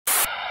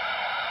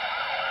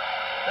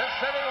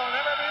city will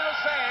never be the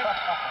same.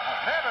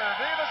 Never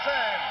be the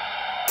same.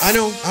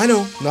 I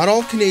know, not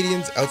all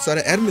Canadians outside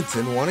of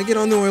Edmonton want to get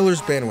on the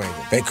Oilers bandwagon.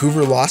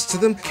 Vancouver lost to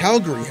them,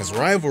 Calgary has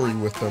rivalry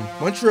with them,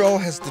 Montreal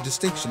has the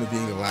distinction of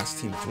being the last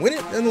team to win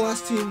it and the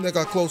last team that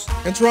got close,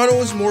 and Toronto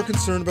is more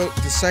concerned about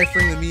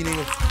deciphering the meaning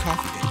of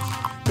coffee days.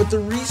 But the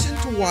reason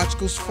to watch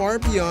goes far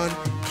beyond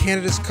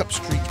Canada's cup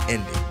streak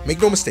ending.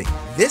 Make no mistake,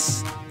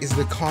 this is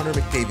the Connor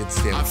McDavid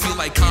Stanley. I feel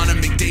like Connor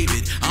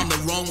McDavid, I'm the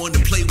wrong one to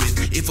play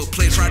with. If a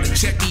player try to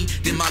check me,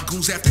 then my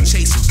goons have to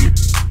chase him.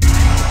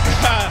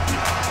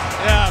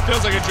 Yeah, it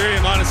feels like a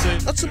dream, honestly.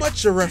 Not so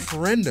much a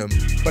referendum,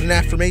 but an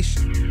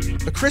affirmation.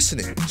 A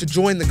christening to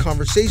join the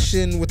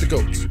conversation with the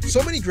GOATs.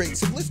 So many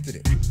greats have lifted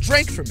it,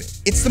 drank from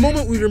it. It's the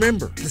moment we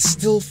remember, the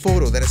still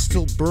photo that is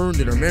still burned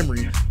in our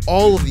memory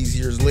all of these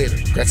years later.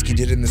 Gretzky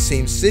did it in the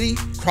same city,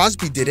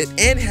 Crosby did it,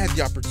 and had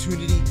the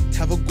opportunity to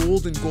have a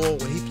golden goal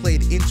when he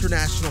played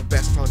international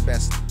best on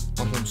best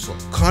on home soil.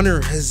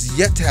 Connor has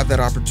yet to have that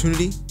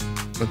opportunity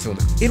until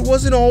now. It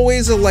wasn't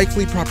always a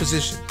likely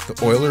proposition.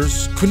 The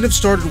Oilers couldn't have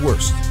started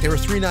worse. They were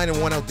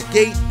 3-9-1 out the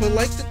gate, but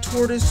like the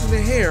tortoise and the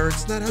hare,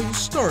 it's not how you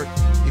start,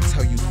 it's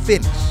how you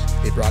finish.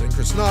 They brought in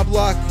Chris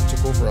Knoblauch, who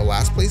took over a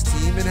last-place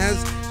team and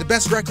has the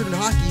best record in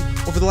hockey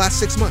over the last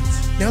 6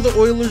 months. Now the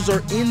Oilers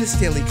are in the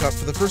Stanley Cup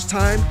for the first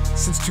time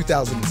since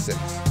 2006.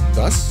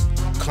 Thus,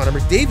 Connor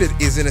McDavid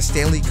is in a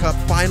Stanley Cup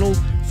Final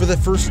for the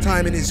first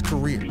time in his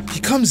career. He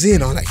comes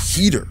in on a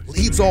heater,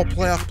 leads all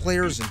playoff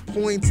players in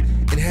points,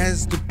 and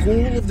has the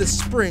goal of the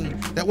spring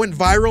that went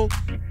viral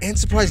and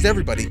surprised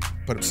everybody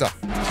but himself.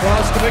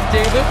 Cross to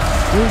McDavid,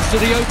 moves to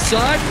the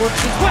outside,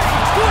 works his way.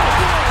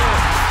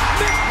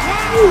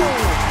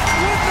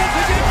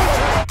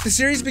 The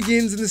series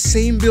begins in the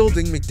same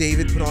building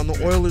McDavid put on the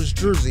Oilers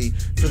jersey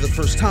for the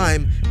first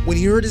time when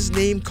he heard his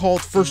name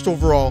called first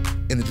overall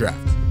in the draft.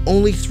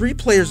 Only 3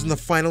 players in the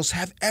finals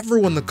have ever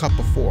won the cup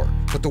before,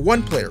 but the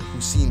one player who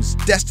seems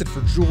destined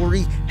for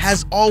jewelry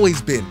has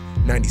always been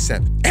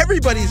 97.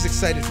 Everybody is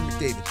excited for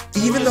McDavid,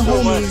 even the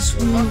homies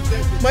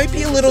who might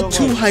be a little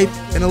too hype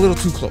and a little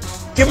too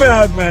close. Give me a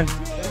hug, man.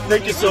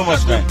 Thank you so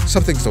much, man.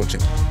 Some things don't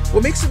change.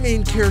 What makes a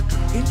main character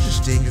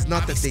interesting is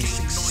not that they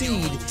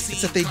succeed,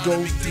 it's that they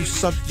go through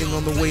something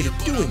on the way to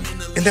doing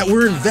it, and that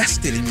we're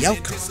invested in the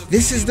outcome.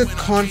 This is the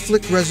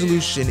conflict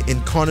resolution in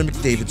Connor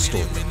McDavid's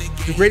story.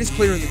 The greatest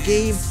player in the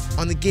game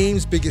on the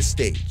game's biggest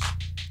stage.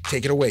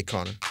 Take it away,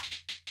 Connor.